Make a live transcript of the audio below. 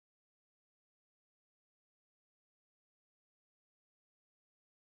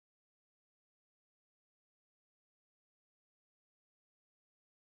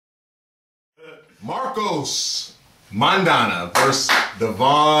Marcos Maidana versus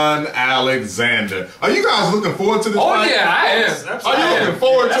Devon Alexander. Are you guys looking forward to this fight? Oh yeah, I am. Are you looking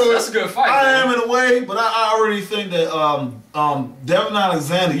forward to it? That's a good fight. I am in a way, but I already think that Devon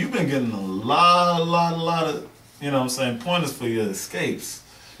Alexander, you've been getting a lot of, you know what I'm saying, pointers for your escapes.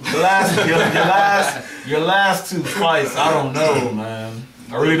 Your last two fights, I don't know, man.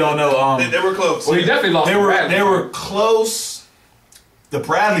 I really don't know. They were close. Well, he definitely lost. They were close. The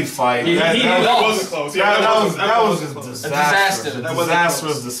Bradley fight, that wasn't close. That was a disaster. That was a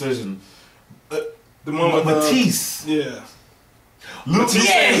disastrous decision. The one with Matisse. Yeah. He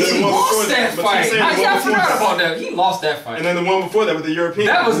lost that fight. I forgot about that. He lost that fight. And then the one before that with the European.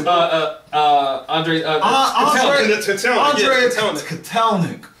 That was Andre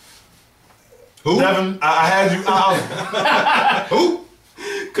Kotelnik. Who? Devin, I had you. Who?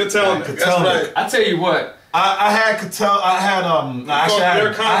 Kotelnik. That's right. I tell you what. I had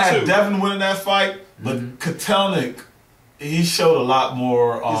Devin winning that fight, but Kotelnik, he showed a lot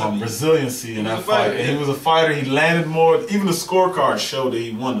more resiliency in that fight. And he was a fighter. He landed more. Even the scorecard showed that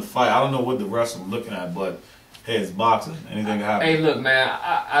he won the fight. I don't know what the refs were looking at, but hey, it's boxing. Anything can happen. Hey, look, man.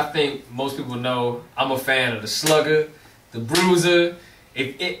 I think most people know I'm a fan of the slugger, the bruiser.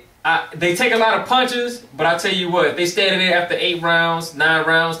 They take a lot of punches, but I tell you what, if they standing there after 8 rounds, 9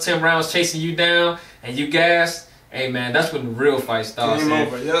 rounds, 10 rounds chasing you down, and you gas, hey man, that's when the real fight starts. Game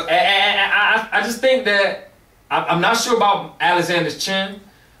over, yep. And I just think that I'm not sure about Alexander's chin.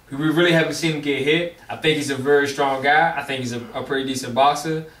 We really haven't seen him get hit. I think he's a very strong guy. I think he's a pretty decent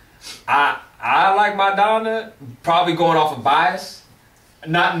boxer. I like Maidana, probably going off of bias,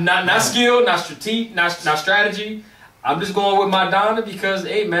 not skill, not strategy. I'm just going with Maidana because,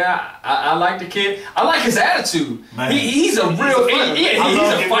 hey man, I like the kid. I like his attitude. He's a real fighter. He's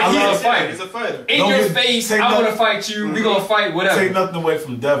a fighter. In your face, I want to fight you. We're gonna fight whatever. Take nothing away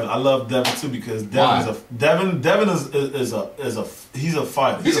from Devin. I love Devin too because Devin is a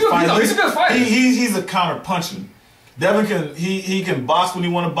fighter. He's a good fighter. He's a counter punching. Devin can box when he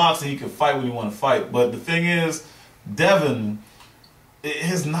want to box and he can fight when he want to fight. But the thing is, Devin,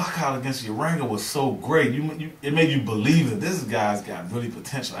 his knockout against Urango was so great. It made you believe that this guy's got really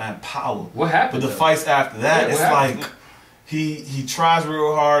potential and power. What happened? But the fights after that, it's like he tries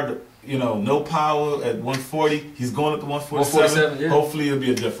real hard. You know, no power at 140. He's going up to 147. Yeah. Hopefully, it'll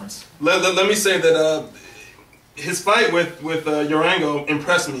be a difference. Let me say that his fight with Urango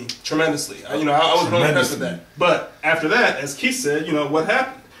impressed me tremendously. I was really impressed with that. But after that, as Keith said, what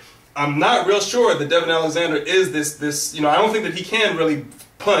happened? I'm not real sure that Devon Alexander is this. I don't think that he can really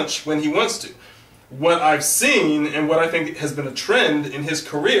punch when he wants to. What I've seen and what I think has been a trend in his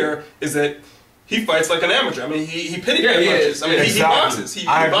career is that he fights like an amateur. I mean, he pity punches. I mean, he boxes. He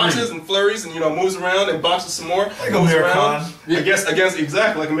boxes and flurries and moves around and boxes some more. Like moves around. Against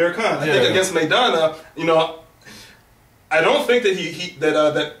exactly like Amir Khan. I think against Maidana, I don't think that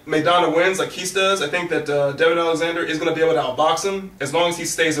that Maidana wins like Keith does. I think that Devon Alexander is going to be able to outbox him as long as he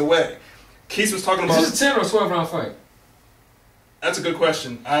stays away. Keith was talking about. Is this a 10 or 12 round fight? That's a good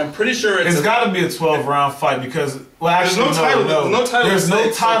question. I'm pretty sure it's got to be a 12-round fight because there's no title. There's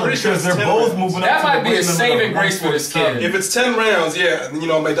no title because they're both moving up. That might be a saving grace for this kid. If it's 10 rounds, yeah,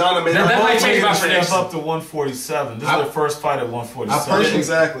 Maidana. That might change my prediction. Up to 147. This is their first fight at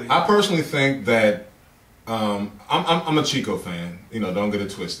 147. I personally think that I'm a Chico fan. Don't get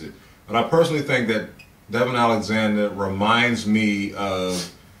it twisted. But I personally think that Devon Alexander reminds me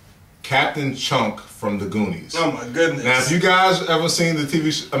of Captain Chunk from The Goonies. Oh my goodness! Now, if you guys ever seen the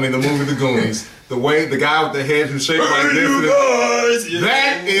movie The Goonies, the guy with the head who's shaped like this,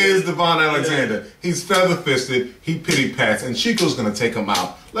 that is Devon Alexander. Yeah. He's feather-fisted. He pity pats, and Chico's gonna take him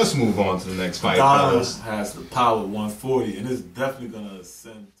out. Let's move on to the next fight. Maidana has the power at 140, and it's definitely gonna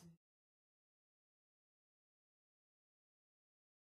ascend.